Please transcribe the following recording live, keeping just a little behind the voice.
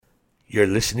You're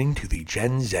listening to the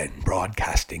Gen Zen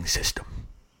Broadcasting System.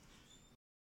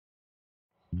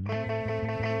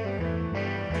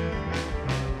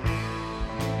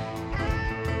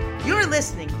 You're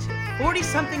listening to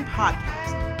 40-something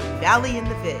podcast, Valli and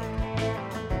the Vig.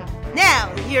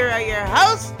 Now, here are your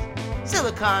hosts,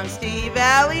 Silicon Steve,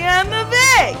 Valli, and the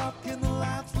Vig.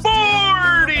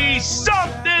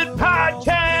 40-something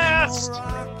podcast!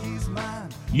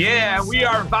 Yeah, we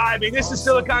are vibing. This is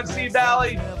Silicon Steve,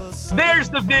 Valli. There's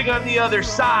the Vig on the other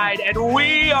side, and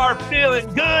we are feeling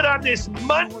good on this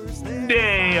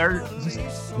Monday. Or is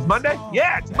this Monday?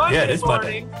 Yeah, it's Monday. Yeah, it is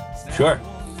morning. Monday. Sure.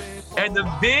 And the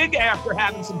Vig, after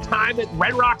having some time at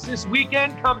Red Rocks this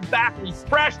weekend, comes back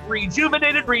refreshed,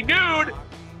 rejuvenated, renewed,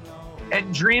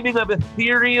 and dreaming of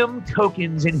Ethereum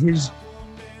tokens in his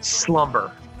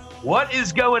slumber. What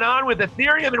is going on with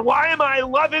Ethereum, and why am I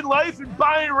loving life and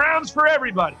buying rounds for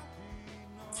everybody?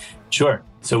 Sure.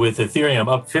 So with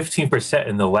Ethereum up 15%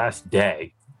 in the last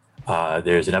day,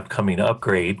 there's an upcoming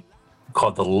upgrade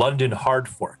called the London hard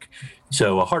fork.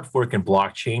 So a hard fork in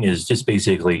blockchain is just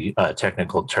basically a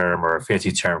technical term or a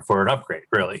fancy term for an upgrade,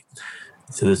 really.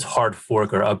 So this hard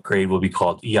fork or upgrade will be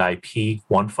called EIP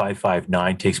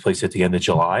 1559, takes place at the end of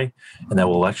July, and that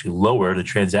will actually lower the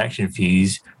transaction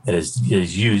fees that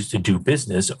is used to do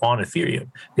business on Ethereum.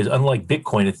 Because unlike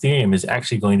Bitcoin, Ethereum is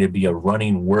actually going to be a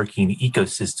running, working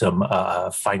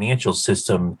ecosystem, financial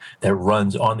system that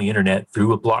runs on the internet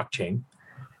through a blockchain.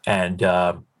 And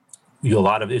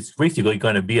it's basically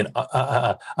going to be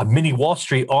a mini Wall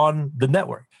Street on the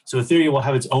network. So Ethereum will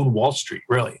have its own Wall Street,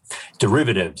 really.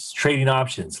 Derivatives, trading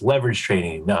options, leverage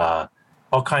trading,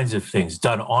 all kinds of things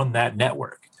done on that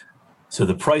network. So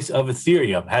the price of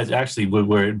Ethereum has actually,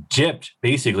 where it dipped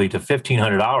basically to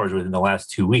 $1,500 within the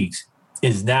last 2 weeks,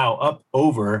 is now up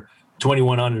over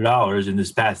 $2,100 in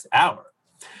this past hour.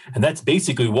 And that's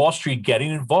basically Wall Street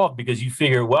getting involved because you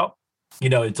figure, well,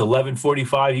 it's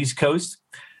 11:45 East Coast.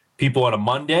 People on a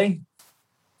Monday,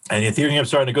 and Ethereum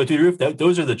starting to go through the roof.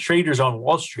 Those are the traders on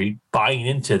Wall Street buying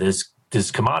into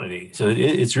this commodity. So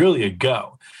it's really a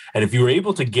go. And if you were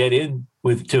able to get in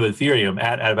to Ethereum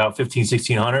at about 1,500,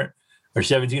 1,600 or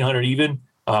 1,700 even,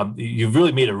 you've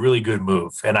really made a really good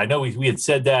move. And I know we had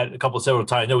said that several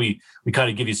times. I know we kind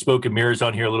of give you smoke and mirrors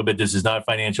on here a little bit. This is not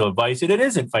financial advice, and it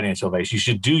isn't financial advice. You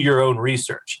should do your own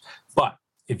research. But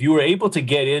if you were able to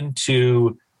get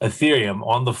into Ethereum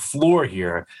on the floor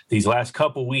here these last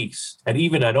couple weeks, and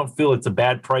even I don't feel it's a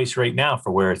bad price right now for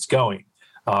where it's going.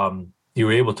 You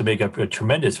were able to make a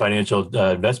tremendous financial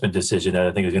investment decision that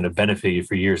I think is going to benefit you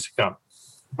for years to come.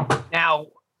 Now,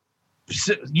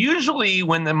 usually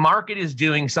when the market is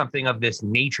doing something of this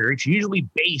nature, it's usually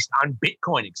based on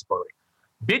Bitcoin exploding.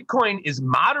 Bitcoin is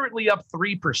moderately up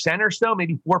 3% or so,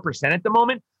 maybe 4% at the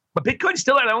moment, but Bitcoin's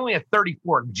still only at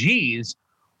 34 Gs,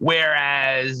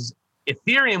 whereas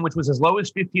Ethereum, which was as low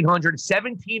as 1,500,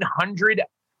 1,700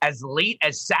 as late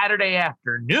as Saturday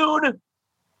afternoon.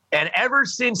 And ever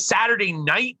since Saturday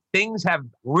night, things have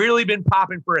really been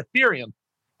popping for Ethereum.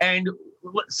 And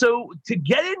so to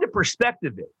get into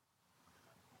perspective,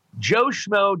 Joe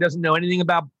Schmo doesn't know anything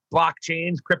about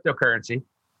blockchains, cryptocurrency.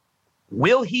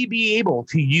 Will he be able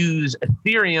to use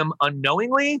Ethereum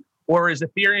unknowingly? Or is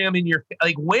Ethereum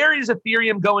where is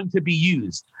Ethereum going to be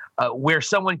used? Where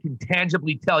someone can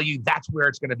tangibly tell you that's where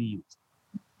it's going to be used?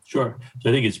 Sure. So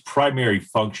I think its primary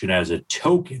function as a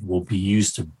token will be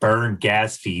used to burn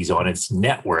gas fees on its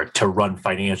network to run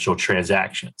financial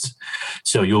transactions.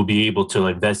 So you'll be able to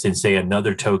invest in, say,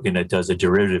 another token that does a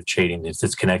derivative trading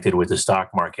that's connected with the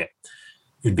stock market.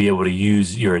 You'd be able to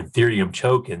use your Ethereum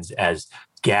tokens as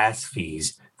gas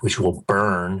fees, which will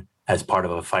burn as part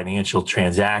of a financial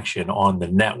transaction on the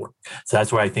network. So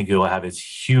that's where I think it will have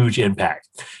its huge impact.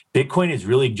 Bitcoin is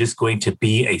really just going to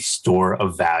be a store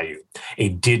of value, a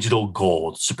digital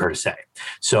gold per se.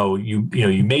 So you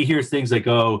may hear things like,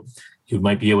 oh, you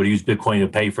might be able to use Bitcoin to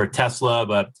pay for a Tesla,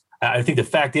 but I think the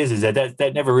fact is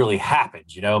that never really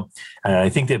happens, And I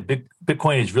think that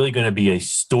Bitcoin is really going to be a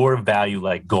store of value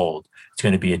like gold. It's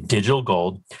going to be a digital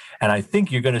gold. And I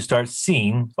think you're going to start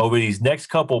seeing over these next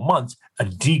couple months a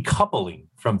decoupling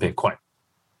from Bitcoin.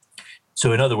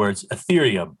 So in other words,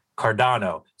 Ethereum,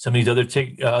 Cardano, some of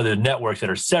these other networks that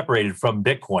are separated from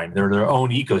Bitcoin, they're their own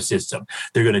ecosystem.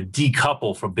 They're going to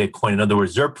decouple from Bitcoin. In other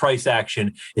words, their price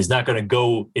action is not going to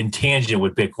go in tangent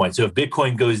with Bitcoin. So if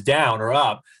Bitcoin goes down or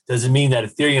up, doesn't mean that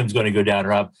Ethereum is going to go down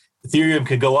or up. Ethereum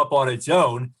could go up on its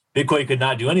own. Bitcoin could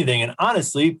not do anything. And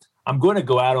honestly, I'm going to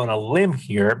go out on a limb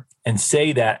here and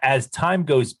say that as time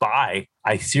goes by,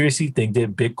 I seriously think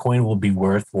that Bitcoin will be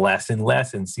worth less and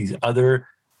less, and these other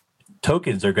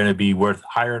tokens are going to be worth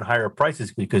higher and higher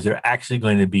prices because they're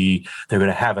going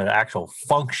to have an actual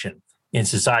function in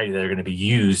society that are going to be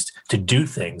used to do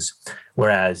things.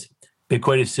 Whereas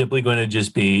Bitcoin is simply going to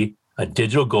just be a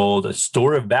digital gold, a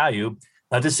store of value.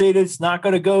 Not to say that it's not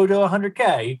going to go to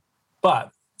 100K,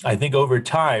 but I think over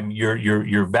time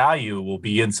your value will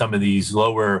be in some of these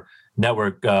lower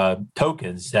network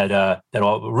tokens that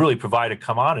will really provide a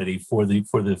commodity for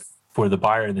the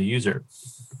buyer and the user.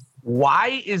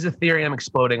 Why is Ethereum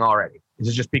exploding already? Is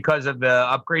it just because of the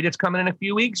upgrade that's coming in a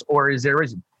few weeks, or is there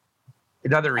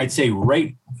another reason? I'd say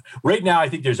right now, I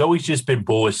think there's always just been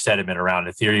bullish sentiment around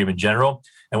Ethereum in general.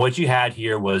 And what you had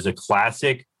here was a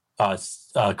classic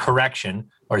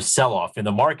correction or sell-off in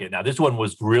the market. Now, this one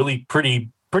was really pretty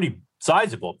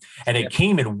sizable, and it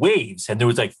came in waves. And there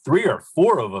was like 3 or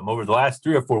 4 of them over the last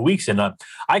 3 or 4 weeks. And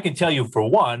I can tell you, for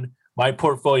one, my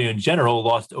portfolio in general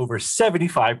lost over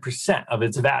 75% of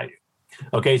its value.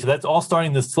 Okay, so that's all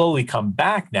starting to slowly come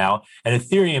back now. And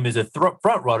Ethereum is a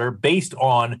front runner based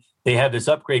on they have this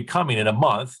upgrade coming in a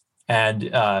month, and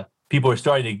people are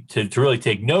starting to really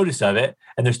take notice of it,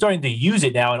 and they're starting to use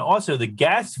it now. And also the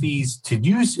gas fees to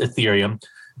use Ethereum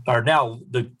are now,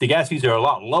 the gas fees are a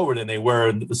lot lower than they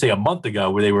were, say, a month ago,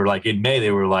 where they were like in May,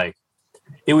 they were like,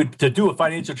 to do a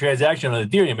financial transaction on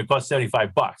Ethereum, it cost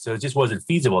 $75. So it just wasn't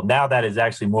feasible. Now that is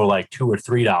actually more like $2 or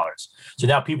 $3. So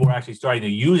now people are actually starting to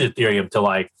use Ethereum to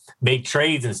like make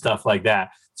trades and stuff like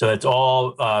that. So that's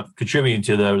all contributing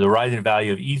to the rising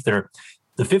value of Ether.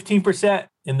 The 15%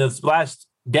 in this last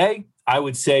day, I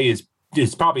would say is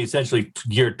probably essentially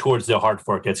geared towards the hard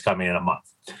fork that's coming in a month.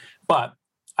 But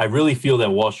I really feel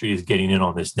that Wall Street is getting in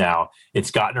on this now.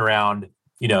 It's gotten around,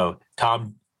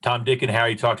 Tom, Dick, and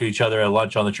Harry talked to each other at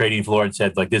lunch on the trading floor and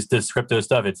said, like, this crypto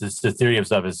stuff, it's this Ethereum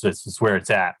stuff, it's where it's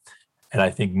at. And I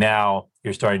think now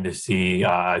you're starting to see,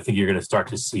 I think you're going to start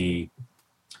to see,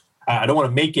 I don't want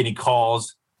to make any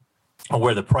calls on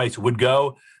where the price would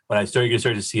go, but you're going to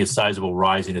start to see a sizable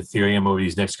rise in Ethereum over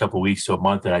these next couple of weeks to a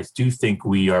month. And I do think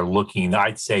we are looking,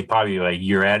 I'd say probably by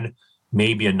year end,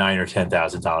 maybe a $9,000 or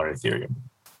 $10,000 Ethereum.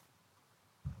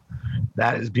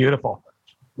 That is beautiful.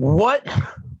 When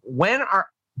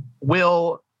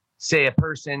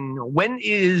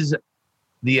is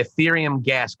the Ethereum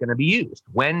gas going to be used?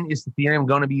 When is Ethereum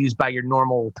going to be used by your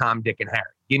normal Tom, Dick, and Harry?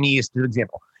 Give me an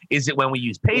example. Is it when we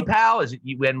use PayPal? Is it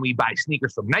when we buy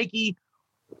sneakers from Nike?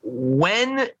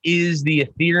 When is the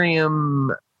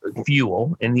Ethereum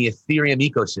fuel and the Ethereum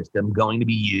ecosystem going to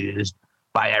be used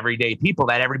by everyday people,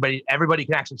 that everybody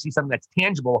can actually see something that's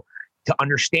tangible to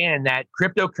understand that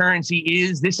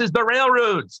cryptocurrency this is the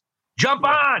railroads. Jump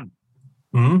on.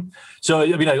 Mm-hmm. So,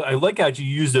 I mean, I like how you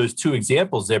use those two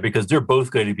examples there because they're both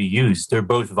going to be used. They're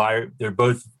both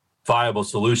viable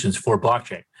solutions for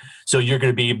blockchain. So you're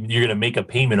going to make a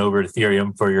payment over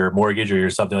Ethereum for your mortgage or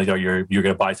something like that. You're going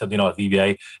to buy something off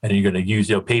eBay, and you're going to use,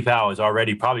 PayPal is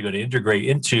already probably going to integrate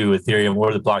into Ethereum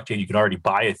or the blockchain. You can already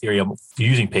buy Ethereum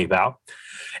using PayPal,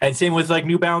 and same with like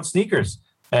New Balance sneakers.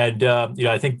 And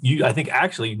I think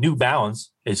actually New Balance.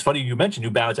 It's funny you mentioned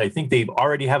New Balance. I think they've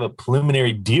already have a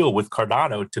preliminary deal with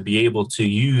Cardano to be able to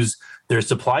use their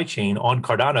supply chain on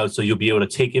Cardano. So you'll be able to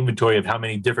take inventory of how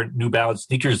many different New Balance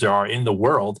sneakers there are in the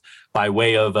world by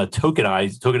way of a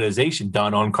tokenization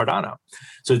done on Cardano.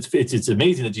 So it's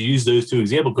amazing that you use those two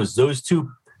examples because those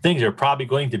two things are probably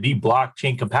going to be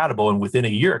blockchain compatible and within a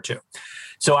year or two.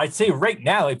 So I'd say right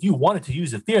now, if you wanted to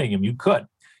use Ethereum, you could.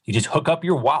 You just hook up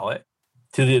your wallet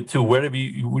to whatever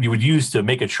you would use to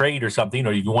make a trade or something,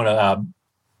 or you want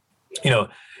to,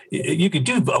 you can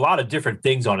do a lot of different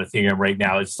things on Ethereum right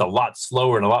now. It's a lot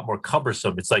slower and a lot more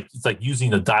cumbersome. It's like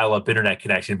using a dial-up internet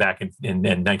connection back in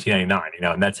 1999,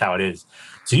 and that's how it is.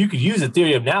 So you could use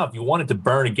Ethereum now if you wanted to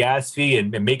burn a gas fee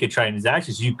and make a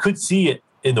transaction. So you could see it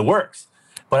in the works.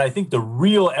 But I think the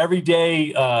real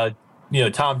everyday,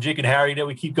 Tom, Dick, and Harry that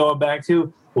we keep going back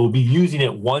to, we'll be using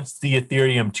it once the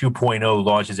Ethereum 2.0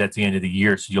 launches at the end of the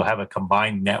year. So you'll have a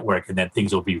combined network, and then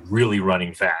things will be really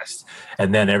running fast.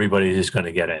 And then everybody's just going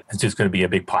to get it. It's just going to be a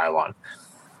big pile on.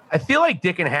 I feel like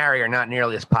Dick and Harry are not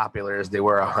nearly as popular as they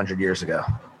were 100 years ago.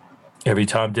 Every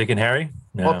Tom, Dick, and Harry?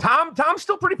 No. Well, Tom's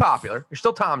still pretty popular. There's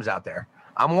still Toms out there.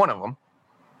 I'm one of them.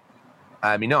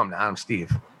 No, I'm not. I'm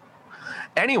Steve.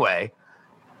 Anyway,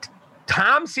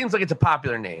 Tom seems like it's a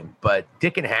popular name, but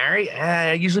Dick and Harry,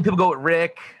 usually people go with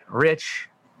Rick, Rich.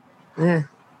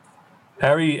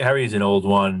 Harry's an old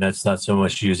one that's not so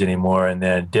much used anymore, and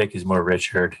then Dick is more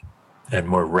Richard and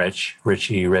more Rich.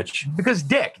 Because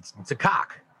Dick, it's a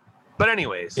cock. But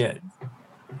anyways, yeah.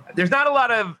 There's not a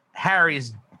lot of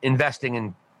Harrys investing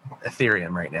in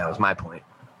Ethereum right now, is my point.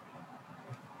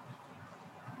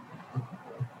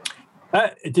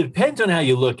 It depends on how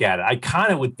you look at it. I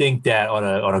kind of would think that on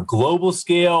a global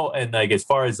scale, and like as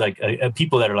far as like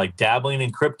people that are like dabbling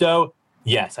in crypto,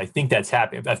 yes, I think that's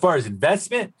happening. As far as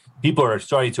investment, people are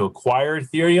starting to acquire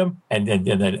Ethereum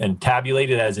and tabulate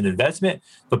it as an investment.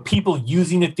 But people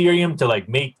using Ethereum to like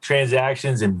make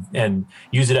transactions and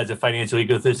use it as a financial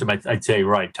ecosystem, I'd say,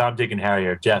 right, Tom, Dick, and Harry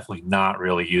are definitely not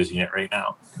really using it right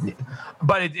now.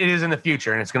 But it is in the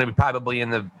future, and it's going to be probably in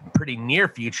the pretty near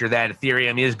future that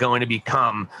Ethereum is going to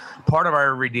become part of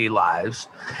our everyday lives.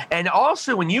 And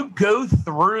also, when you go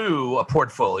through a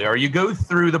portfolio or you go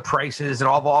through the prices and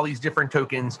all these different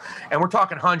tokens, and we're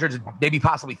talking hundreds, maybe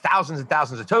possibly thousands and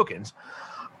thousands of tokens,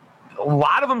 a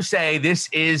lot of them say this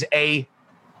is a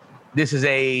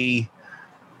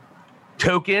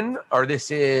token, or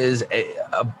this is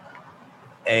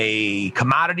a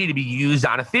commodity to be used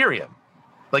on Ethereum.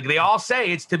 Like they all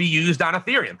say it's to be used on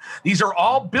Ethereum. These are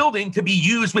all building to be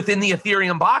used within the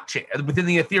Ethereum blockchain, within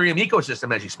the Ethereum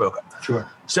ecosystem, as you spoke of. Sure.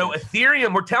 So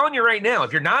Ethereum, we're telling you right now,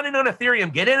 if you're not in on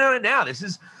Ethereum, get in on it now. This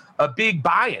is a big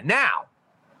buy-in. Now,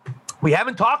 we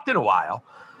haven't talked in a while.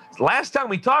 Last time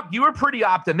we talked, you were pretty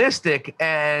optimistic,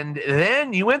 and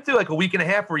then you went through like a week and a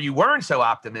half where you weren't so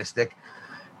optimistic.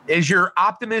 Is your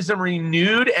optimism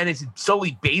renewed, and is it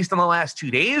solely based on the last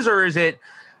 2 days, or is it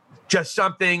just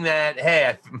something that,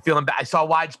 hey, I'm feeling bad. I saw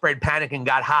widespread panic and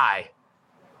got high,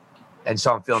 and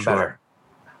so I'm feeling better.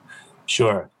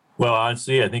 Sure. Well,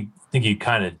 honestly, I think you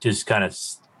kind of just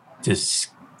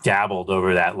dabbled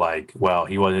over that. Like, well,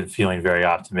 he wasn't feeling very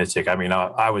optimistic. I mean,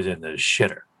 I was in the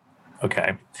shitter.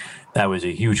 Okay, that was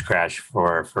a huge crash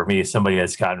for me, somebody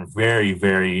that's gotten very,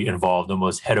 very involved,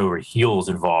 almost head over heels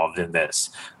involved in this.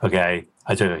 Okay,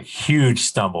 I took a huge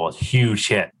stumble, a huge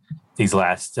hit these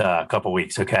last couple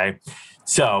weeks. Okay,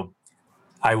 so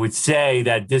I would say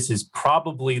that this is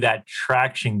probably that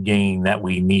traction gain that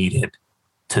we needed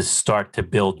to start to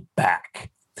build back.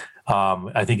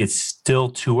 I think it's still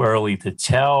too early to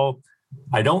tell.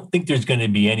 I don't think there's going to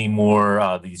be any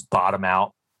more these bottom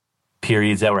out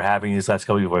periods that we're having these last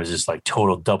couple of years where it's just like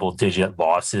total double-digit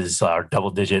losses or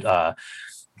double-digit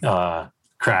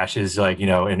crashes, like, you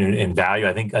know, in value.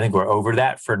 I think we're over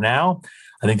that for now.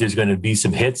 I think there's going to be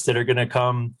some hits that are going to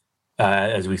come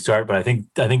as we start, but I think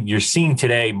you're seeing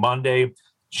today, Monday,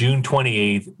 June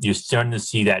 28th, you're starting to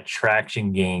see that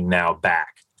traction gain now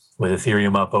back with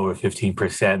Ethereum up over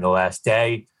 15% in the last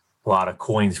day. A lot of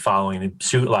coins following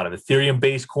suit. A lot of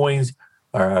Ethereum-based coins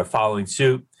are following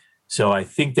suit. So I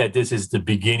think that this is the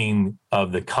beginning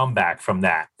of the comeback from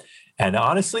that. And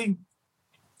honestly,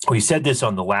 we said this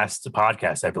on the last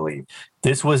podcast, I believe.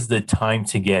 This was the time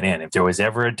to get in. If there was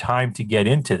ever a time to get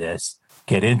into this,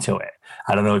 get into it.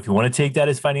 I don't know if you want to take that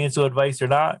as financial advice or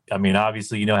not. I mean,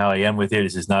 obviously, you know how I am with it.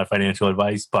 This is not financial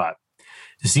advice, but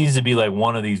it seems to be like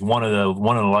one of the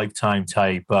lifetime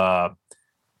type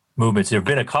movements. There have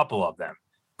been a couple of them,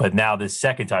 but now this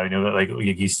second time, you know, like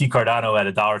you see Cardano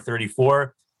at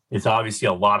 $1.34. It's obviously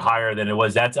a lot higher than it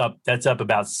was. That's up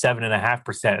about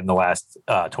 7.5% in the last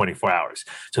 24 hours.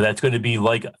 So that's going to be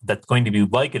like an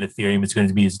Ethereum. It's going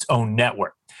to be its own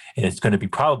network, and it's going to be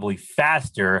probably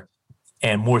faster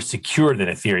and more secure than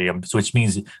Ethereum. So which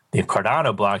means the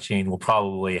Cardano blockchain will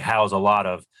probably house a lot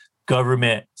of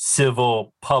government,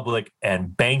 civil, public,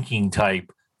 and banking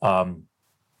type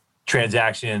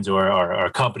transactions or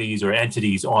companies or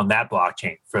entities on that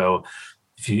blockchain. So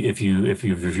if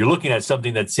you're looking at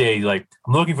something that say like,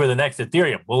 I'm looking for the next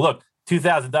Ethereum, well, look,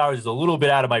 $2,000 is a little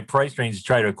bit out of my price range to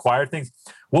try to acquire things.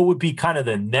 What would be kind of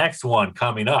the next one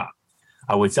coming up?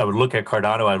 I would look at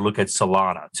Cardano. I'd look at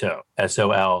Solana too,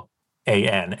 Solana,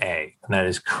 and that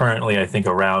is currently, I think,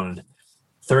 around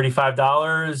 $35,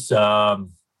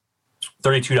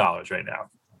 $32 right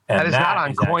now. And that is not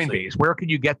on Coinbase. Where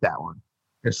could you get that one?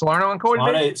 Is Solana on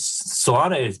Coinbase?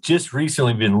 Solana has just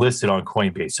recently been listed on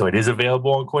Coinbase, so it is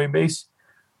available on Coinbase,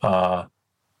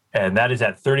 and that is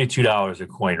at $32 a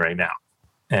coin right now,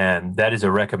 and that is a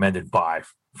recommended buy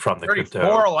from the crypto.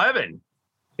 $34.11.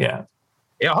 Yeah.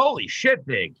 Holy shit,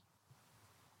 big.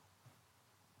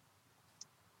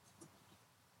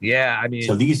 Yeah, I mean,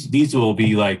 so these will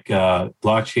be like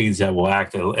blockchains that will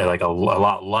act like a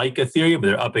lot like Ethereum, but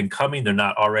they're up and coming. They're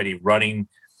not already running.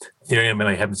 Ethereum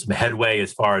might have some headway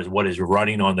as far as what is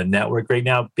running on the network right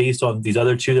now, based on these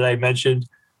other two that I mentioned.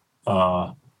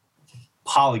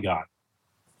 Polygon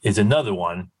is another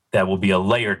one that will be a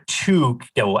layer 2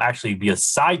 that will actually be a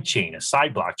side chain, a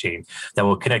side blockchain that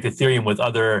will connect Ethereum with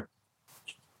other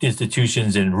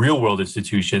institutions and real world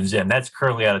institutions, and that's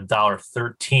currently at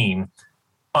 $1.13,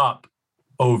 up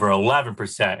over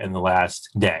 11% in the last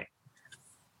day.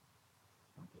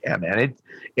 Yeah, man,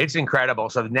 it's incredible.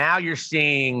 So now you're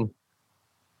seeing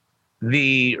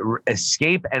the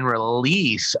escape and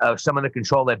release of some of the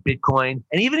control that Bitcoin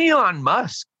and even Elon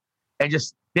Musk and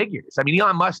just figures. I mean,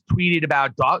 Elon Musk tweeted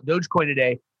about Dogecoin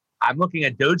today. I'm looking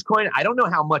at Dogecoin. I don't know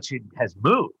how much it has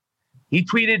moved. He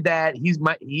tweeted that he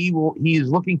is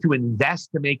looking to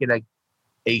invest to make it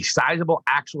a sizable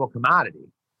actual commodity.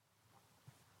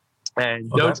 And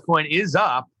Dogecoin is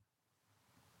up.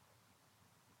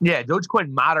 Yeah,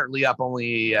 Dogecoin moderately up,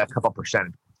 only a couple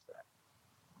percent.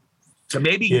 So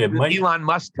maybe the Elon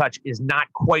Musk touch is not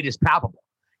quite as palpable.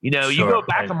 You know, you go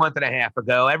back a month and a half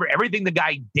ago, everything the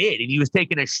guy did, and he was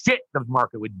taking a shit, the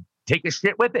market would take a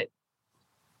shit with it.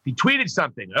 He tweeted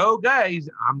something, oh, guys,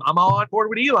 I'm all on board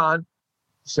with Elon.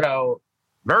 So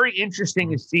very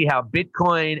interesting to see how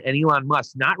Bitcoin and Elon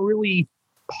Musk, not really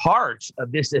parts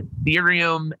of this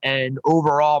Ethereum and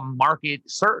overall market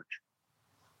surge.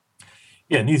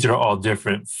 Yeah, and these are all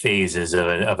different phases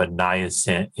of a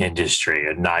nascent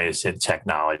industry, a nascent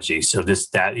technology. So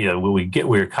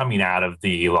we're coming out of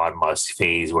the Elon Musk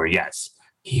phase where, yes,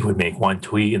 he would make one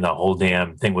tweet and the whole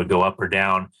damn thing would go up or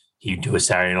down. He'd do a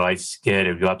Saturday Night skit,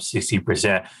 it would go up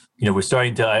 60%. We're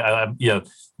starting to,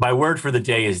 my word for the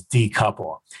day is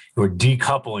decouple. We're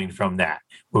decoupling from that,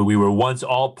 where we were once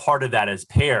all part of that as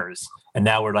pairs, and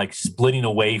now we're like splitting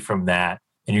away from that.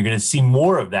 And you're going to see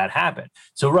more of that happen.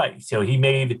 So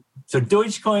Dogecoin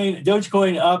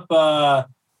up,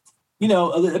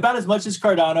 about as much as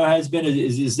Cardano has been,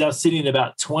 is now sitting at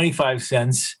about 25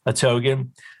 cents a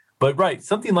token. But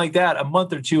something like that a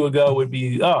month or two ago would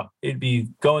be, it'd be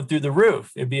going through the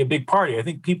roof. It'd be a big party. I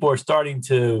think people are starting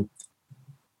to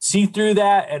see through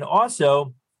that. And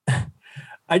also,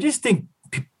 I just think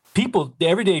people, the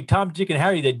everyday Tom, Dick, and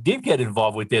Harry that did get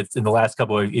involved with this in the last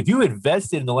couple of, if you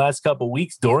invested in the last couple of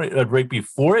weeks right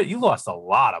before it, you lost a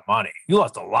lot of money. You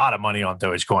lost a lot of money on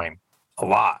Dogecoin, a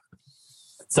lot.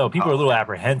 So people are a little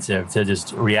apprehensive to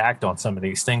just react on some of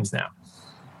these things now.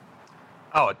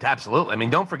 Oh, absolutely. I mean,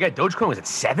 don't forget, Dogecoin was at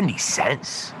 70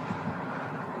 cents.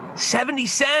 70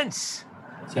 cents.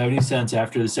 70 cents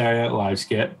after the Saturday Night Live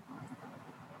skit.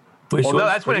 Well, no,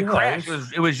 that's when it crashed.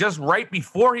 It was just right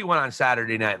before he went on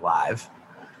Saturday Night Live.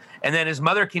 And then his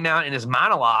mother came out in his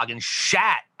monologue and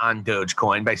shat on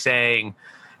Dogecoin by saying,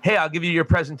 hey, I'll give you your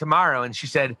present tomorrow. And she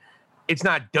said, it's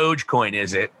not Dogecoin,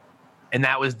 is it? And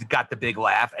that got the big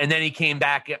laugh. And then he came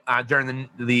back during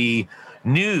the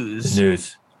news.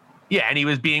 Yeah, and he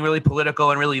was being really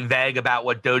political and really vague about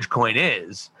what Dogecoin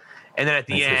is. And then at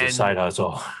the end... It's a side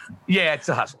hustle. Yeah, it's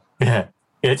a hustle. Yeah,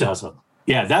 it's a hustle.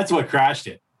 Yeah, that's what crashed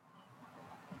it.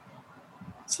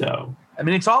 So, I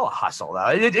mean, it's all a hustle, though.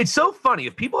 It's so funny.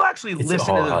 If people actually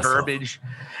listen to the verbiage,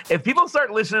 if people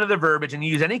start listening to the verbiage and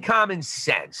use any common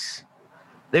sense,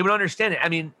 they would understand it. I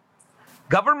mean,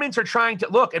 governments are trying to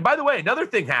look. And by the way, another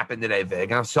thing happened today,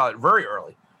 Vig, and I saw it very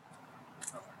early.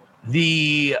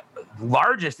 The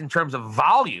largest in terms of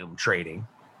volume trading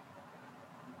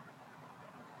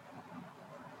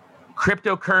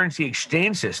cryptocurrency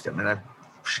exchange system, and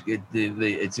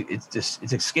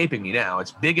it's escaping me now.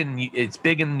 It's big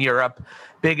in Europe,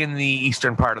 big in the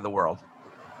eastern part of the world,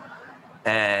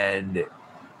 and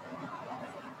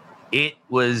it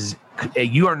was.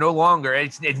 You are no longer.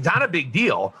 It's not a big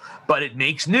deal, but it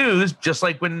makes news. Just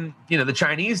like when the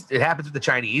Chinese, it happens with the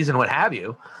Chinese and what have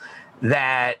you,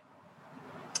 that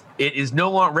it is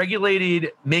no longer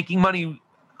regulated. Making money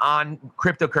on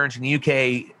cryptocurrency in the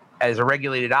UK as a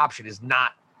regulated option is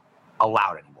not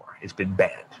allowed anymore. It's been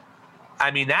banned. I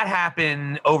mean, that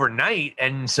happened overnight.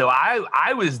 And so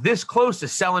I was this close to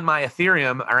selling my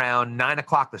Ethereum around 9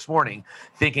 o'clock this morning,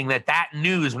 thinking that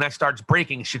news, when that starts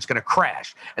breaking, shit's going to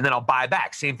crash. And then I'll buy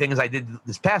back. Same thing as I did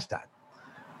this past time.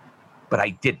 But I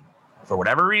didn't for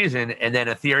whatever reason. And then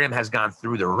Ethereum has gone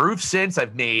through the roof since.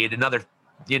 I've made another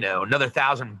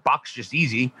 $1,000 just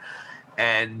easy.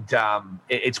 And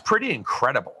it's pretty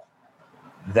incredible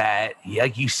that,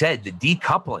 like you said, the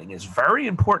decoupling is very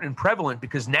important and prevalent,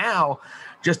 because now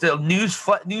just a news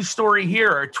story here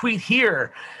or a tweet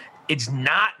here, it's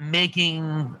not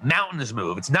making mountains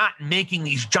move. It's not making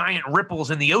these giant ripples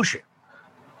in the ocean.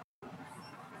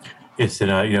 Yes,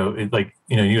 and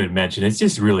you had mentioned, it's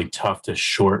just really tough to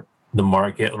short the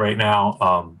market right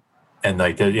now. And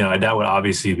like that, that would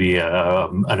obviously be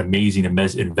an amazing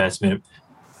investment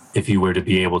if you were to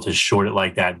be able to short it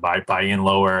like that, buy in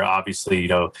lower.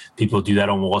 Obviously, people do that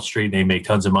on Wall Street and they make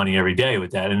tons of money every day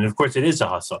with that. And of course, it is a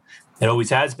hustle. It always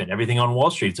has been. Everything on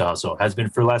Wall Street's a hustle. It has been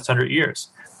for the last 100 years.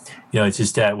 It's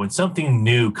just that when something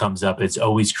new comes up, it's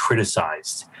always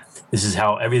criticized. This is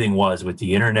how everything was with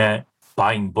the internet,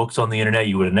 buying books on the internet.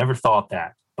 You would have never thought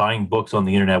that buying books on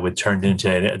the internet would turn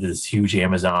into this huge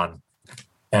Amazon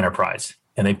enterprise.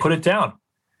 And they put it down.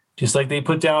 just like they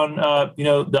put down,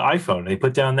 the iPhone, they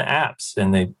put down the apps,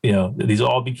 and these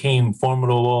all became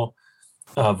formidable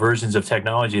versions of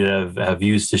technology that have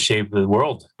used to shape the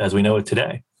world as we know it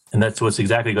today. And that's what's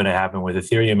exactly going to happen with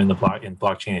Ethereum and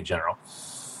blockchain in general.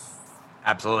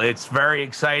 Absolutely. It's very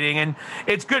exciting, and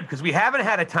it's good because we haven't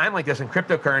had a time like this in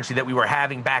cryptocurrency that we were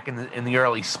having back in the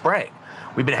early spring.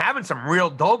 We've been having some real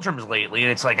doldrums lately,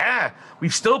 and it's like,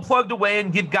 we've still plugged away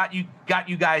and got you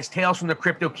guys Tales from the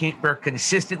Crypto Keeper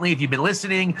consistently. If you've been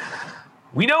listening,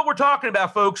 we know what we're talking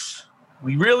about, folks.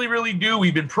 We really, really do.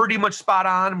 We've been pretty much spot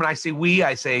on. When I say we,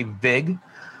 I say Vig.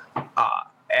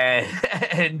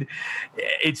 And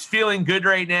it's feeling good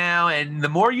right now. And the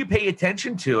more you pay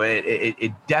attention to it,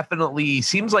 it definitely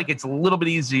seems like it's a little bit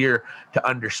easier to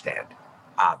understand,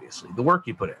 obviously, the work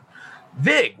you put in.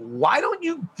 Vig, why don't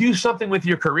you do something with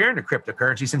your career into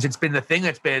cryptocurrency, since it's been the thing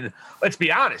that's been, let's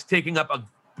be honest, taking up a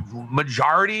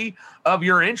majority of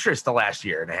your interest the last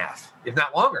year and a half, if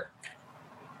not longer?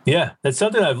 Yeah, that's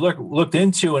something I've looked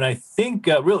into. And I think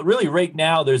really right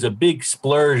now there's a big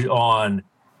splurge on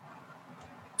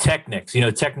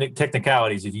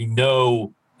technicalities, if you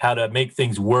know how to make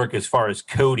things work as far as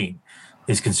coding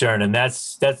is concerned. And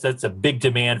that's a big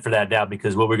demand for that now,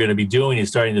 because what we're going to be doing is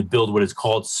starting to build what is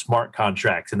called smart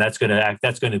contracts. And that's going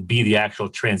to be the actual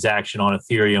transaction on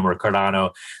Ethereum or Cardano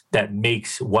that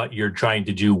makes what you're trying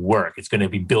to do work. It's going to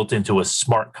be built into a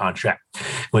smart contract,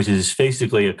 which is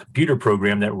basically a computer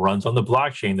program that runs on the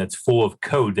blockchain that's full of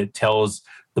code that tells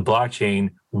the blockchain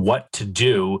what to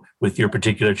do with your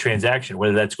particular transaction,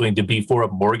 whether that's going to be for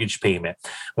a mortgage payment,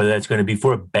 whether that's going to be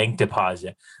for a bank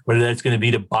deposit, whether that's going to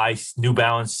be to buy New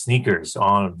Balance sneakers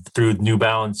through New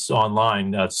Balance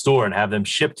online store and have them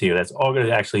shipped to you. That's all going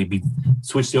to actually be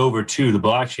switched over to the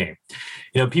blockchain.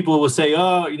 People will say,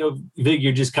 Vig,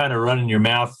 you're just kind of running your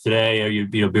mouth today, or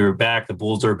we're back, the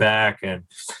bulls are back. And,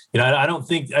 I don't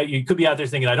think you could be out there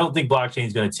thinking, I don't think blockchain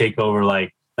is going to take over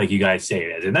like you guys say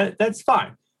it is. And that's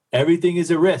fine. Everything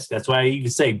is a risk. That's why I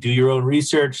even say, do your own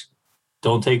research.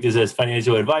 Don't take this as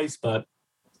financial advice. But,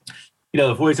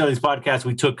 the 40 Somethings podcast,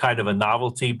 we took kind of a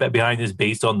novelty behind this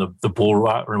based on the bull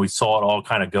run, and we saw it all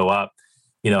kind of go up.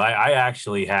 I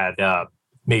actually had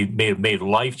made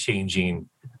life-changing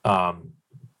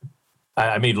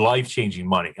I made life-changing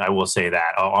money. I will say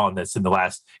that on this in the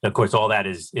last, of course, all that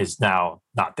is now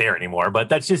not there anymore, but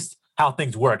that's just how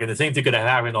things work. And the same thing could have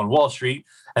happened on Wall Street.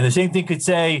 And the same thing could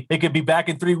say it could be back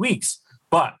in 3 weeks.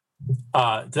 But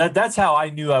that's how I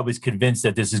knew I was convinced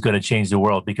that this is going to change the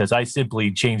world, because I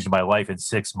simply changed my life in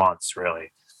 6 months,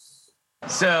 really.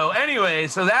 So anyway,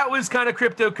 that was kind of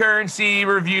cryptocurrency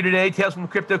review today. Tales from the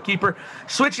Crypto Keeper.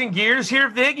 Switching gears here,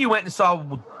 Vig, you went and saw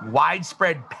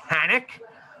Widespread Panic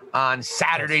on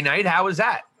Saturday night. How was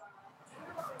that?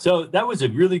 So that was a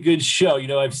really good show.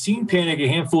 I've seen Panic a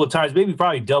handful of times, maybe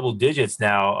probably double digits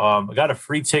now. I got a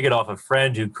free ticket off a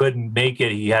friend who couldn't make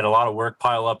it. He had a lot of work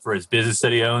pile up for his business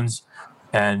that he owns.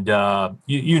 And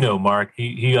Mark,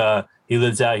 he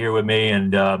lives out here with me,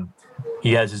 and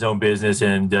he has his own business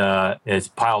and has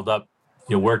piled up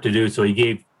work to do. So he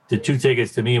gave the 2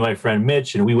 tickets to me and my friend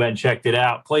Mitch, and we went and checked it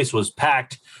out. Place was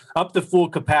packed up to full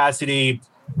capacity.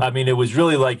 I mean, it was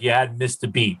really like you hadn't missed a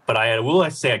beat. But I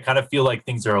kind of feel like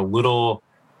things are a little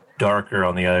darker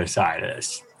on the other side of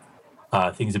this.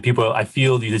 Things that you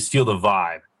just feel the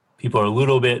vibe. People are a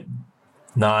little bit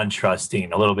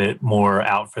non-trusting, a little bit more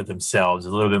out for themselves,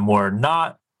 a little bit more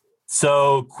not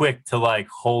so quick to like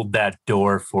hold that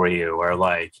door for you, or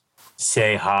like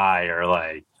say hi, or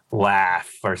like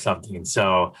laugh or something.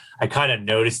 So I kind of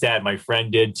noticed that. My friend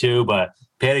did too, but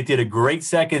Panic did a great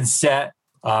second set.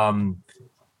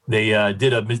 They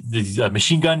did these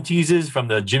machine gun teases from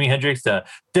the Jimi Hendrix,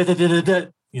 during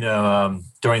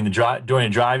the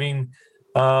driving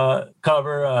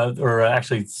cover, or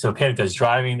actually, so Panic does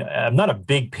driving. I'm not a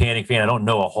big Panic fan. I don't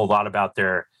know a whole lot about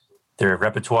their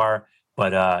repertoire,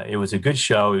 but it was a good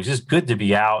show. It was just good to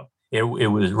be out. It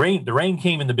was rain. The rain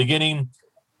came in the beginning,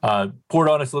 poured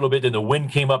on us a little bit, then the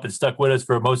wind came up and stuck with us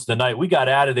for most of the night. We got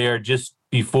out of there just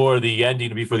before the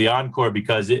ending, before the encore,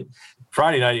 because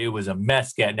Friday night, it was a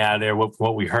mess getting out of there,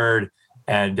 what we heard.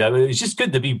 And it's just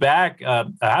good to be back. I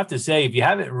have to say, if you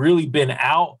haven't really been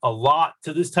out a lot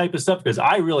to this type of stuff, because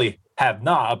I really have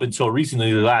not up until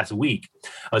recently, the last week.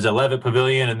 I was at Levitt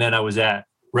Pavilion, and then I was at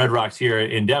Red Rocks here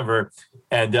in Denver.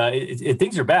 And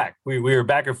things are back. We were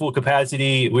back at full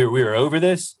capacity. We were over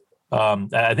this.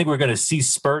 I think we're going to see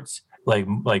spurts,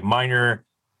 like minor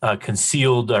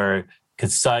concealed or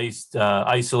concise,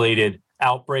 isolated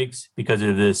outbreaks because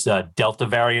of this Delta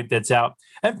variant that's out,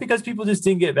 and because people just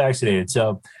didn't get vaccinated.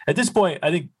 So at this point, I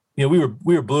think we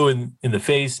were blue in the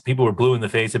face. People were blue in the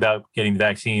face about getting the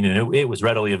vaccine, and it was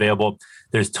readily available.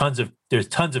 There's tons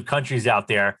of countries out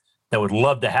there that would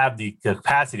love to have the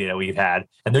capacity that we've had,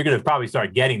 and they're going to probably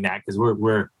start getting that because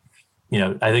we're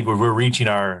I think we're reaching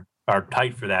our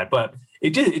height for that. But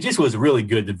it just was really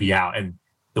good to be out, and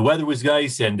the weather was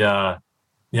nice, and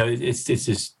it's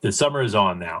just the summer is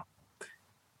on now.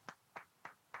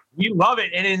 We love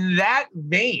it, and in that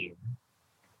vein.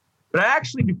 But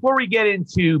actually, before we get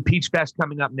into Peach Fest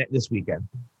coming up this weekend,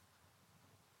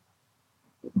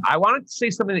 I wanted to say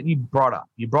something that you brought up.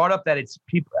 You brought up that it's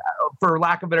people, for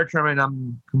lack of a better term, and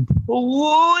I'm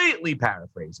completely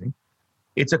paraphrasing,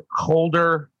 it's a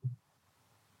colder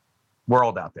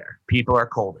world out there. People are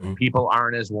colder. Mm-hmm. People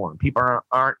aren't as warm. People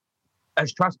aren't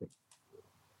as trusting.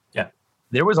 Yeah.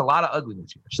 There was a lot of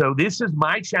ugliness here. So this is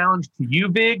my challenge to you,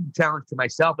 Vig, challenge to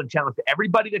myself, and challenge to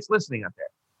everybody that's listening out there.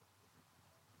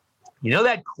 You know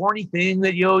that corny thing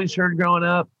that you always heard growing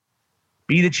up?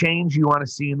 Be the change you want to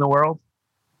see in the world?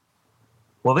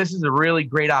 Well, this is a really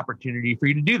great opportunity for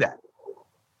you to do that.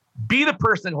 Be the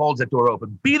person that holds that door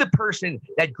open. Be the person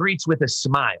that greets with a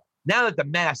smile. Now that the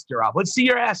masks are off, let's see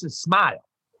your asses smile.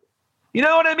 You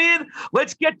know what I mean?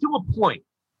 Let's get to a point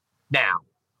now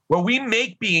where we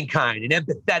make being kind and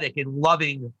empathetic and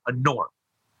loving a norm.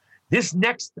 This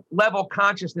next level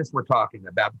consciousness we're talking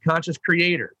about, the conscious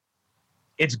creator,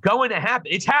 it's going to happen.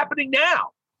 It's happening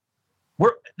now.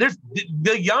 There's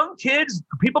the young kids,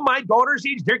 people my daughter's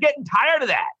age, they're getting tired of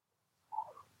that.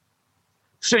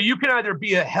 So you can either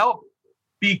be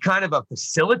be kind of a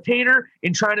facilitator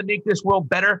in trying to make this world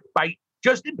better by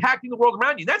just impacting the world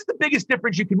around you. That's the biggest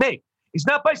difference you can make. It's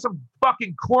not by some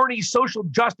fucking corny social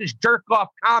justice jerk-off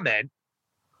comment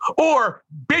or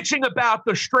bitching about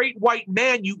the straight white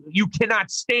man you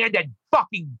cannot stand at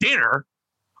fucking dinner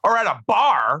or at a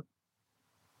bar.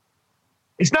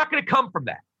 It's not going to come from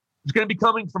that. It's going to be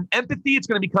coming from empathy. It's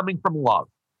going to be coming from love.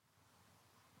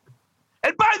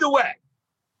 And by the way,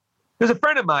 there's a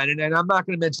friend of mine, and I'm not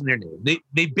going to mention their name.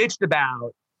 They bitched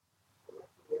about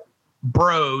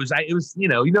bros. It was, you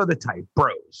know the type,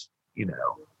 bros,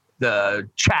 the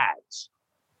chads.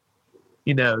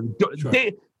 Sure.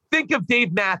 Think of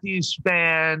Dave Matthews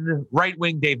fan,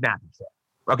 right-wing Dave Matthews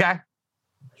fan, okay?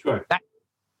 Sure.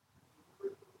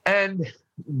 And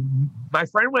my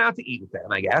friend went out to eat with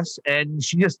them, I guess, and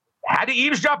she just had to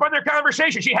eavesdrop on their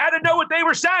conversation. She had to know what they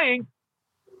were saying.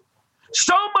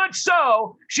 So much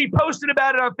so, she posted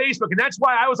about it on Facebook, and that's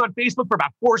why I was on Facebook for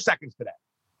about 4 seconds today.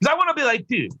 Because I want to be like,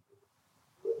 dude,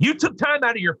 you took time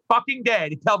out of your fucking day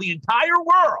to tell the entire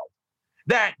world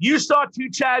that you saw two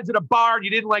chads at a bar and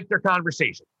you didn't like their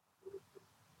conversation.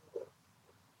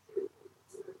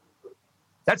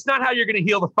 That's not how you're going to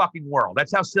heal the fucking world.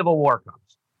 That's how civil war comes.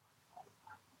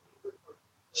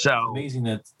 So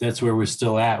amazing that's where we're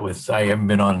still at with. I haven't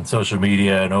been on social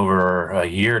media in over a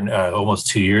year, almost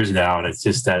 2 years now, and it's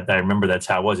just that I remember that's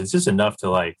how it was. It's just enough to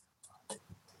like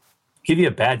give you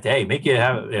a bad day, make you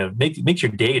have makes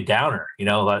your day a downer.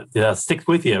 Stick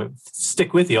with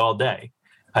you all day.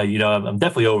 I'm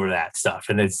definitely over that stuff,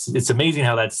 and it's amazing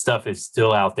how that stuff is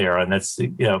still out there, and that's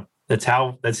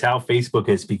how Facebook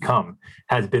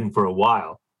has been for a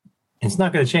while. It's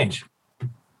not going to change.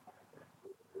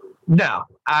 No,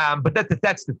 but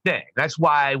that's the thing. That's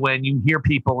why when you hear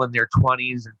people in their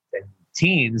 20s and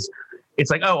teens,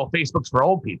 it's like, oh, well, Facebook's for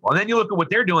old people. And then you look at what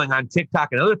they're doing on TikTok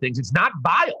and other things. It's not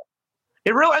vile.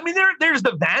 There's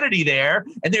the vanity there,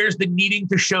 and there's the needing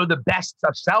to show the best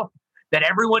of self that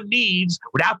everyone needs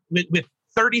with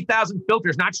 30,000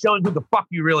 filters, not showing who the fuck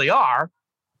you really are.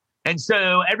 And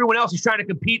so everyone else is trying to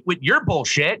compete with your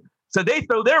bullshit. So they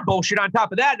throw their bullshit on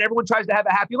top of that, and everyone tries to have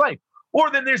a happy life. Or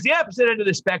then there's the opposite end of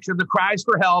the spectrum, the cries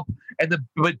for help and the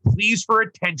pleas for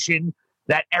attention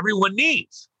that everyone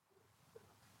needs.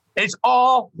 It's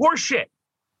all horseshit.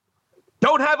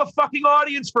 Don't have a fucking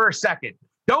audience for a second.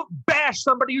 Don't bash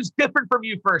somebody who's different from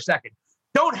you for a second.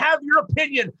 Don't have your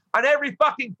opinion on every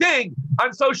fucking thing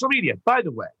on social media. By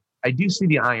the way, I do see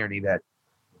the irony that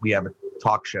we have a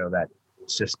talk show that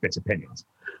just spits opinions.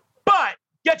 But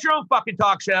get your own fucking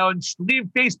talk show and leave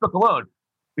Facebook alone.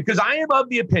 Because I am of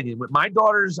the opinion with my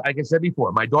daughters, like I said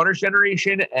before, my daughter's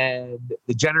generation and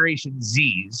the Generation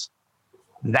Zs,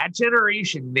 that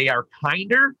generation, they are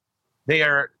kinder. They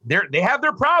have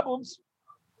their problems,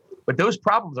 but those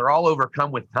problems are all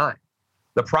overcome with time.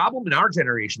 The problem in our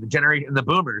generation, the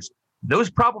boomers, those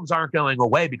problems aren't going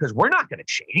away because we're not going to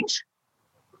change.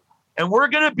 And we're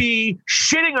going to be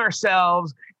shitting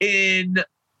ourselves in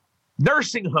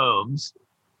nursing homes.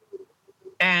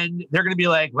 And they're going to be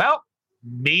like, well,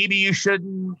 maybe you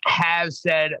shouldn't have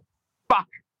said, fuck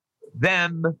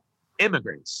them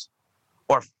immigrants.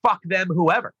 or fuck them,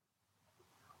 whoever.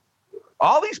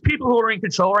 All these people who are in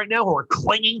control right now, who are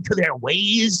clinging to their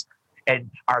ways and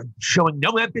are showing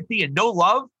no empathy and no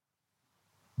love,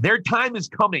 their time is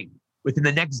coming within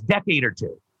the next decade or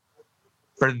two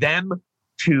for them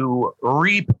to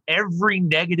reap every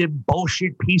negative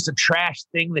bullshit piece of trash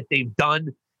thing that they've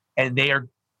done, and they are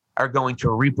going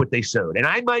to reap what they sowed. And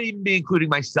I might even be including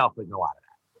myself in a lot of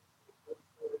that.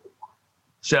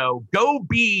 So go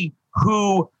be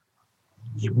who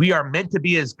we are meant to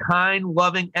be as kind,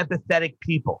 loving, empathetic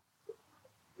people.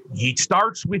 It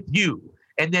starts with you.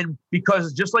 And then,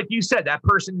 because just like you said, that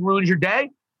person ruins your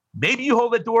day, maybe you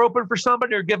hold that door open for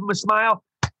somebody or give them a smile.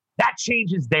 That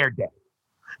changes their day.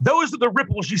 Those are the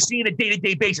ripples you see on a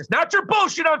day-to-day basis. Not your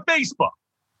bullshit on Facebook.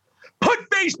 Put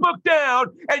Facebook down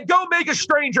and go make a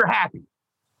stranger happy.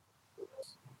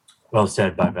 Well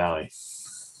said by Valli.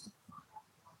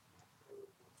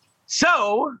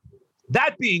 So,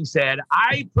 that being said,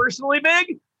 I personally,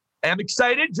 Big, am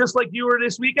excited, just like you were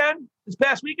this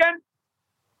past weekend.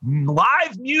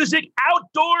 Live music,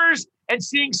 outdoors, and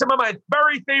seeing some of my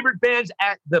very favorite bands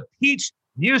at the Peach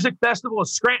Music Festival of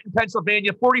Scranton,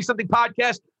 Pennsylvania. 40-something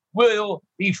podcast will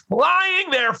be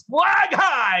flying their flag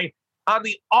high on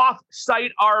the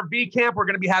off-site RV camp. We're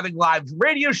going to be having live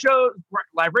radio shows,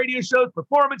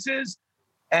 performances,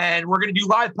 and we're going to do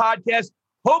live podcasts,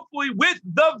 hopefully with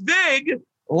the Vig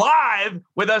live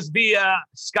with us via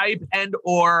Skype and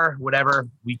or whatever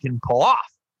we can pull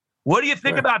off. What do you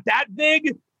think about that,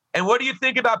 Vig? And what do you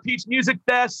think about Peach Music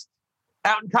Fest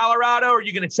out in Colorado? Are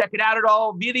you going to check it out at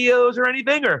all, videos or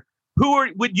anything? Or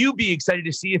would you be excited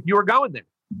to see if you were going there?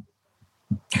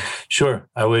 Sure.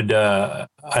 I would, I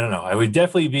don't know. I would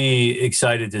definitely be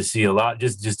excited to see a lot,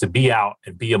 just to be out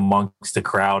and be amongst the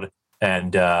crowd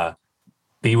and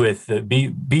be with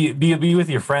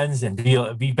your friends and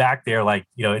be back there. Like,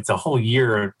 it's a whole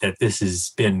year that this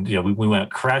has been, we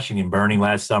went crashing and burning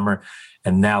last summer.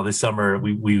 And now this summer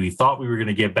we thought we were going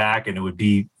to get back and we'd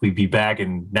be back,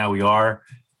 and now we are.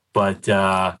 But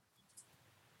I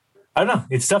don't know.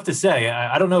 It's tough to say.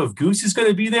 I don't know if Goose is going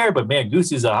to be there, but man,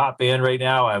 Goose is a hot band right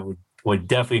now. I would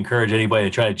definitely encourage anybody to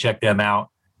try to check them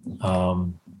out.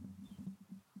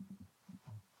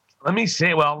 Let me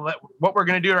see. Well, what we're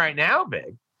going to do right now,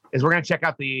 Big, is we're going to check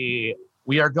out this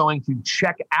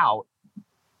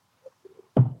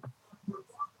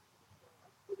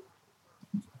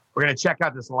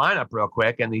lineup real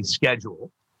quick and the schedule.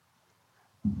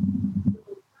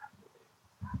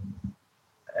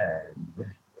 And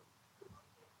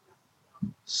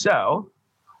so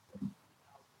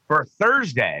for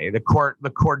Thursday, the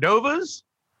Cordovas,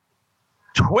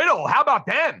 Twiddle. How about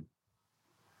them?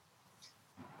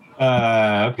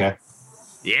 Okay.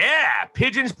 Yeah,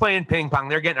 Pigeons playing ping pong.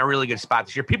 They're getting a really good spot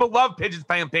this year. People love Pigeons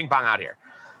playing ping pong out here.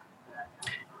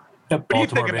 What do you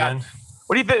think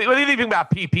about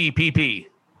PPPP?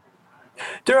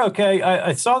 They're okay.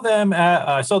 I saw them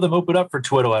open up for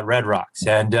Twiddle at Red Rocks,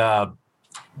 and they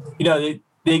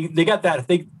got that. I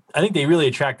think they really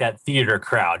attract that theater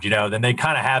crowd. Then they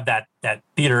kind of have that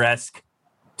theater-esque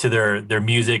to their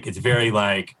music. It's very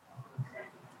like,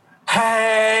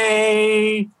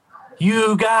 hey,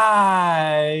 you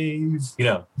guys,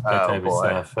 that type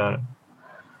of stuff.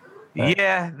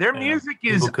 Yeah, their music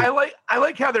is. I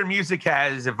like how their music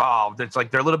has evolved. It's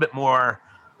like they're a little bit more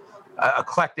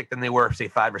eclectic than they were, say,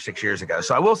 5 or 6 years ago.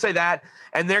 So I will say that,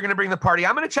 and they're going to bring the party.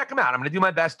 I'm going to check them out. I'm going to do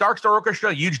my best. Dark Star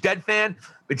Orchestra, huge Dead fan.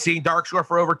 Been seeing Dark Shore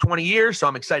for over 20 years, so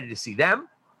I'm excited to see them.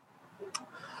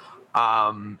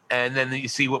 And then you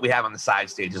see what we have on the side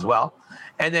stage as well.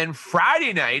 And then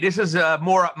Friday night, this is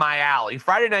more up my alley.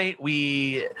 Friday night,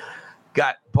 we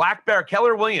got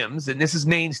Keller Williams, and this is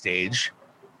main stage.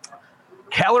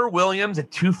 Keller Williams at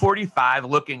 2:45,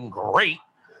 looking great.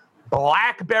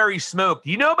 Blackberry Smoke.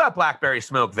 Do you know about Blackberry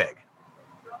Smoke, Vig?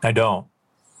 I don't.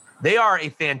 They are a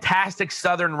fantastic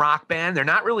Southern rock band. They're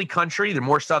not really country. They're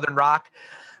more Southern rock.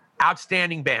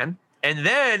 Outstanding band. And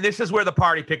then this is where the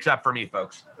party picks up for me,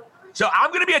 folks. So I'm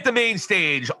going to be at the main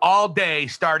stage all day,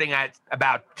 starting at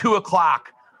about 2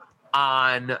 o'clock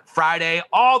on Friday,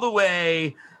 all the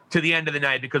way to the end of the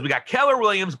night, because we got Keller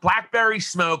Williams, Blackberry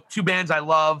Smoke, two bands I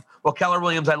love. Well, Keller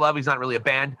Williams I love. He's not really a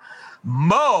band.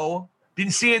 Mo,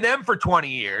 been seeing them for 20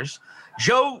 years.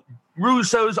 Joe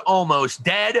Russo's Almost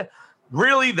Dead.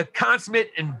 Really the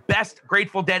consummate and best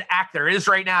Grateful Dead act there is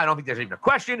right now. I don't think there's even a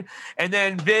question. And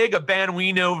then Vig, a band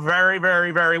we know very,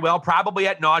 very, very well, probably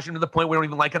ad nauseum to the point we don't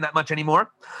even like him that much anymore.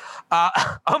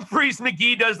 Humphreys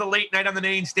McGee does the late night on the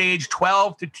main stage,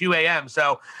 12 to 2 a.m.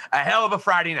 So a hell of a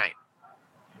Friday night.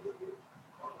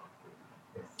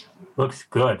 Looks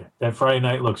good. That Friday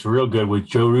night looks real good with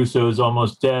Joe Russo's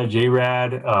Almost Dead,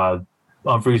 J-Rad,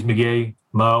 Humphreys, McGee,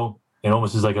 Mo. It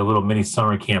almost is like a little mini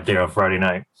summer camp there on Friday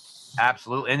night.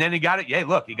 Absolutely. And then you got to,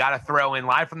 you got to throw in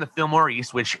Live from the Fillmore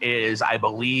East, which is, I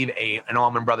believe, an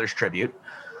Allman Brothers tribute.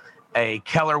 A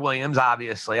Keller Williams,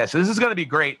 obviously. So this is going to be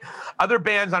great. Other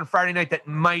bands on Friday night that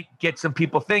might get some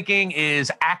people thinking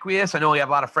is Aqueous. I know we have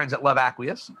a lot of friends that love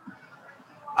Aqueous.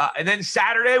 And then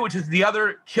Saturday, which is the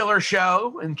other killer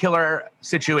show and killer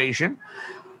situation,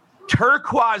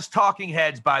 Turquoise Talking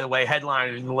Heads, by the way,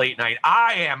 headlining the late night.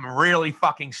 I am really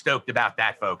fucking stoked about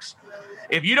that, folks.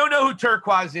 If you don't know who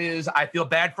Turquoise is, I feel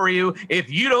bad for you. If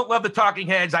you don't love the Talking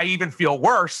Heads, I even feel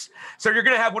worse. So you're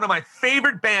going to have one of my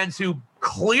favorite bands who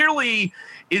clearly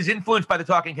is influenced by the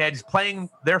Talking Heads playing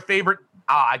their favorite.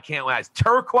 I can't wait.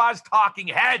 Turquoise Talking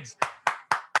Heads.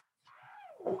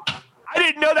 I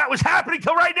didn't know that was happening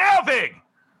till right now, Vig.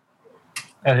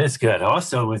 That is good.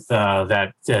 Also, with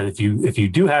if you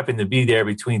do happen to be there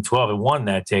between 12 and 1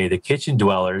 that day, the Kitchen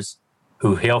Dwellers,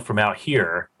 who hail from out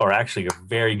here, are actually a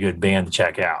very good band to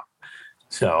check out.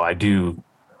 So I do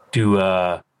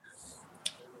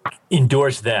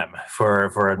endorse them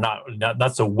for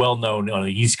not so well known on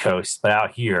the East Coast, but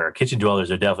out here, Kitchen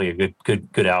Dwellers are definitely a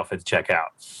good outfit to check out.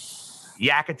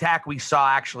 Yak Attack we saw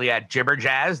actually at Gibber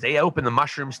Jazz. They opened the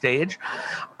Mushroom Stage.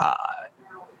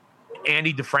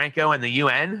 Andy DeFranco and the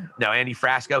UN. No, Andy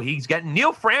Frasco. He's getting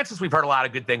Neil Francis. We've heard a lot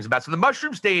of good things about. So the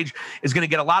Mushroom Stage is going to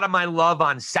get a lot of my love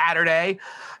on Saturday.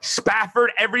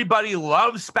 Spafford. Everybody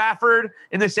loves Spafford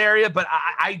in this area, but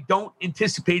I don't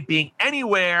anticipate being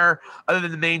anywhere other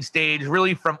than the main stage,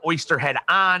 really from Oysterhead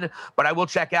on. But I will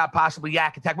check out possibly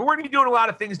Yak Attack. But we're going to be doing a lot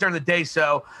of things during the day,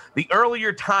 so the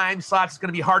earlier time slots is going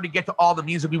to be hard to get to all the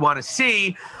music we want to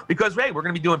see because, hey, we're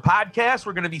going to be doing podcasts.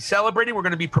 We're going to be celebrating. We're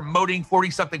going to be promoting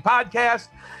 40-something podcast,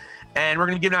 and we're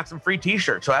going to be giving out some free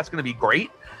T-shirts. So that's going to be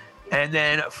great. And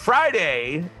then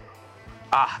Friday,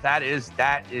 that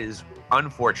is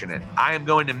unfortunate. I am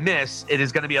going to miss. It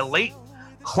is going to be a late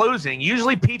closing.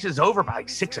 Usually Peach is over by like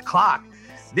 6 o'clock.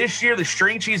 This year, the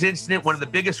string cheese incident, one of the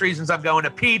biggest reasons I'm going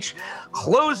to Peach,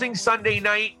 closing Sunday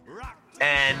night.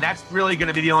 And that's really going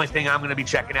to be the only thing I'm going to be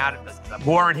checking out.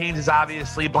 Warren Haynes is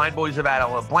obviously Blind Boys of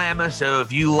Alabama. So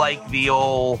if you like the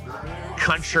old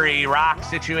country rock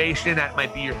situation, that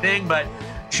might be your thing. But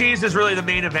Cheese is really the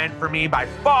main event for me by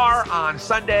far on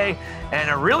Sunday, and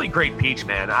a really great Peach,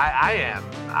 man. I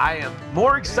am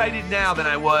more excited now than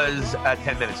I was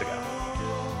 10 minutes ago.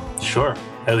 Sure.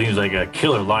 That seems like a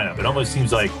killer lineup. It almost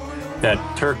seems like that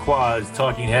Turquoise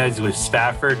Talking Heads with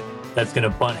Spafford, that's going to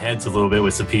bunt heads a little bit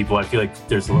with some people. I feel like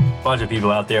there's a bunch of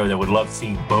people out there that would love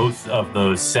seeing both of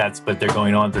those sets, but they're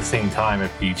going on at the same time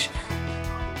at Peach.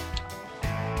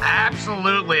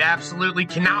 Absolutely.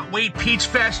 Cannot wait. Peach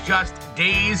Fest just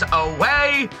days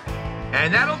away.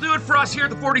 And that'll do it for us here at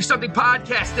the 40-something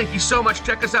podcast. Thank you so much.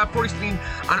 Check us out, 40-something,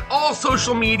 on all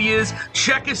social medias.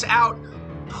 Check us out.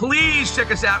 Please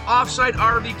check us out. Offsite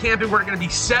RV camping. We're going to be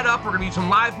set up. We're going to do some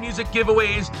live music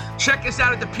giveaways. Check us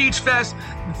out at the Peach Fest.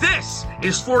 This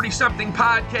is 40-something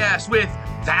podcast with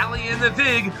Valli and the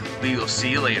Vig. We will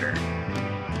see you later.